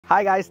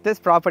Hi guys, this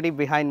property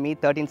behind me,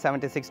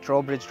 1376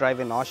 Trowbridge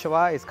Drive in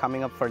Oshawa, is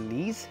coming up for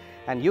lease,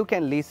 and you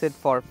can lease it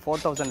for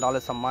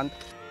 $4,000 a month.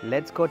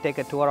 Let's go take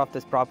a tour of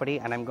this property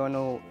and I'm going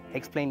to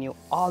explain you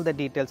all the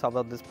details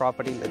about this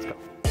property. Let's go.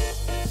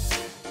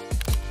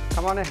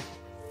 Come on in.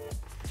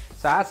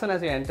 So as soon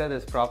as you enter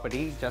this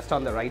property, just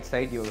on the right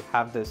side you'll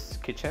have this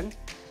kitchen.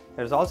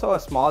 There's also a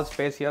small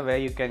space here where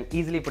you can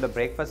easily put a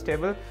breakfast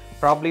table,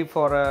 probably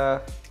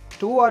for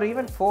 2 or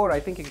even 4.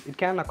 I think it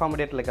can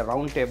accommodate like a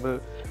round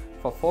table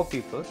for 4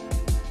 people.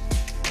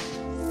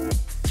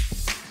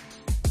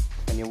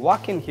 When you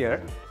walk in here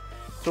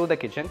through the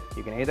kitchen,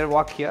 you can either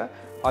walk here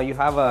or you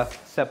have a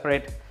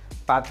separate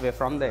pathway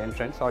from the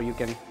entrance, or you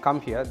can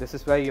come here. This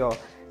is where your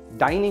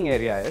dining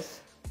area is.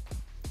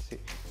 See,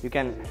 you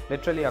can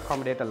literally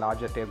accommodate a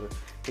larger table.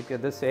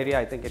 This area,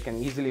 I think it can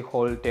easily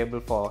hold a table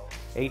for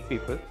 8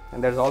 people.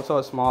 And there's also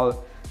a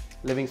small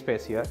living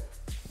space here.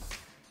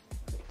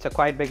 It's a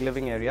quite big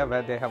living area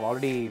where they have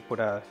already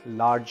put a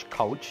large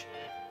couch.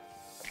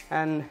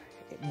 And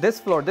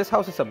this floor, this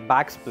house is a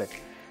backsplit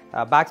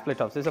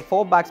house. It's a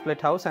 4 backsplit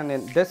house, and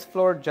in this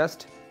floor,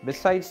 just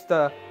besides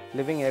the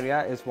living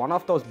area, is one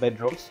of those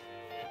bedrooms.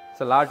 It's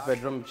a large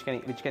bedroom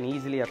which can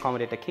easily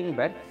accommodate a king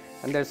bed,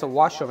 and there's a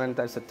washroom, and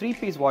there's a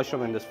 3-piece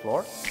washroom in this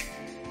floor.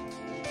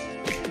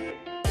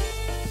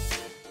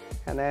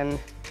 And then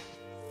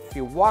if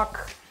you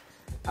walk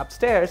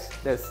upstairs,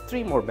 there's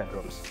 3 more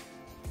bedrooms.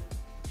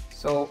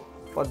 So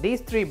for these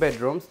 3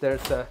 bedrooms,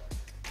 there's a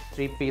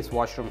 3-piece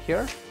washroom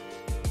here.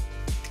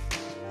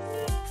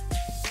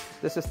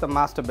 This is the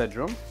master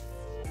bedroom,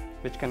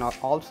 which can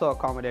also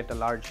accommodate a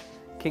large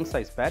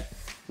king-size bed.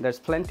 There's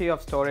plenty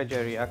of storage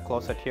area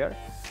closet here,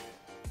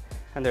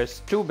 and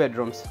there's 2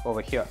 bedrooms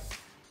over here.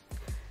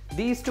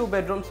 These 2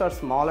 bedrooms are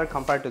smaller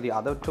compared to the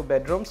other 2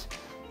 bedrooms,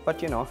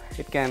 but you know,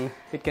 it can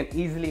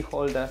easily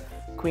hold a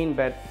queen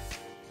bed.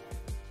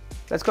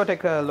 Let's go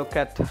take a look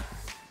at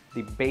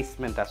the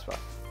basement as well.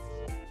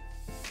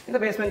 In the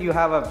basement, you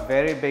have a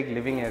very big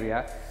living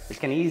area, which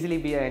can easily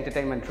be an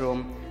entertainment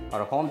room or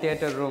a home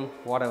theater room,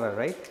 whatever,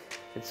 right?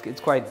 It's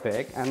quite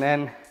big. And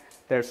then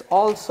there's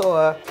also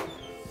a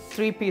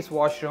 3-piece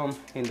washroom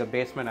in the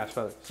basement as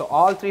well. So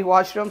all 3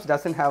 washrooms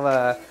doesn't have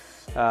a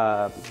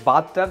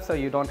bathtub, so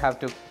you don't have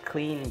to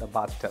clean the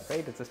bathtub,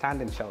 right? It's a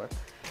stand-in shower.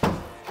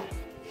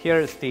 Here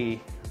is the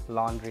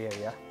laundry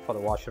area for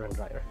the washer and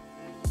dryer.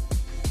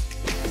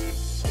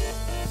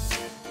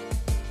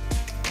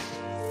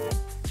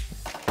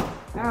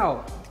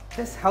 Now,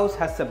 this house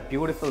has a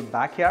beautiful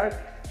backyard.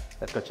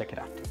 Let's go check it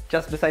out.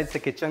 Just besides the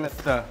kitchen is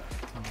the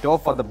door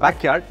for the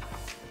backyard.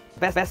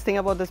 Best thing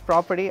about this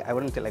property, I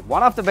wouldn't say like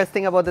one of the best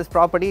thing about this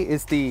property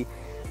is the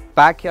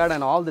backyard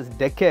and all this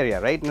deck area,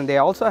 right? And they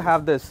also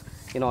have this,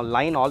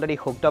 line already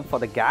hooked up for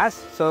the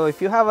gas. So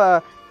if you have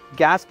a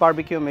gas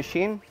barbecue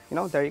machine,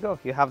 there you go.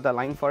 You have the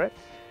line for it.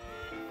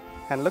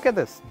 And look at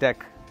this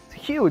deck. It's a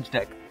huge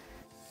deck.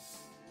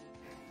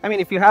 I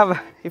mean, if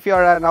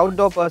you're an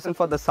outdoor person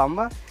for the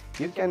summer,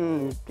 you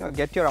can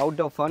get your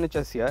outdoor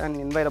furniture here and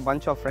invite a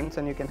bunch of friends,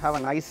 and you can have a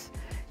nice,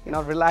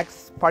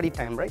 relaxed party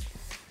time, right?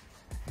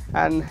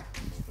 And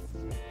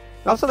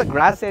also the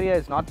grass area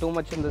is not too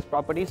much in this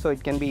property, so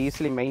it can be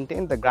easily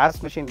maintained. The grass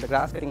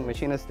cutting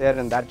machine is there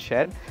in that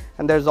shed,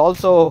 and there's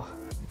also,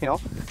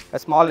 a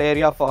small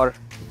area for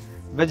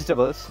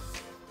vegetables.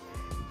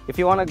 If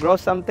you want to grow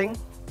something,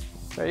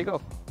 there you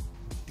go.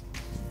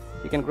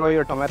 You can grow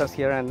your tomatoes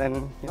here and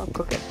then,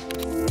 cook it.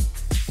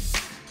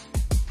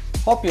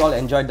 Hope you all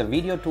enjoyed the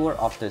video tour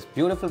of this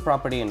beautiful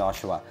property in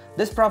Oshawa.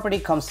 This property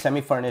comes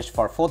semi-furnished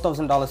for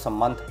 $4,000 a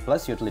month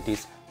plus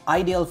utilities,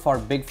 ideal for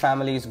big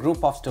families,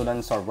 group of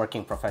students, or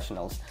working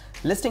professionals.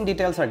 Listing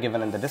details are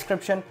given in the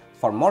description.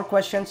 For more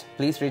questions,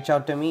 please reach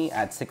out to me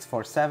at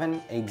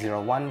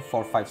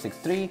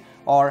 647-801-4563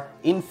 or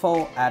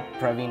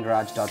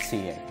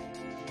info@praveenraj.ca.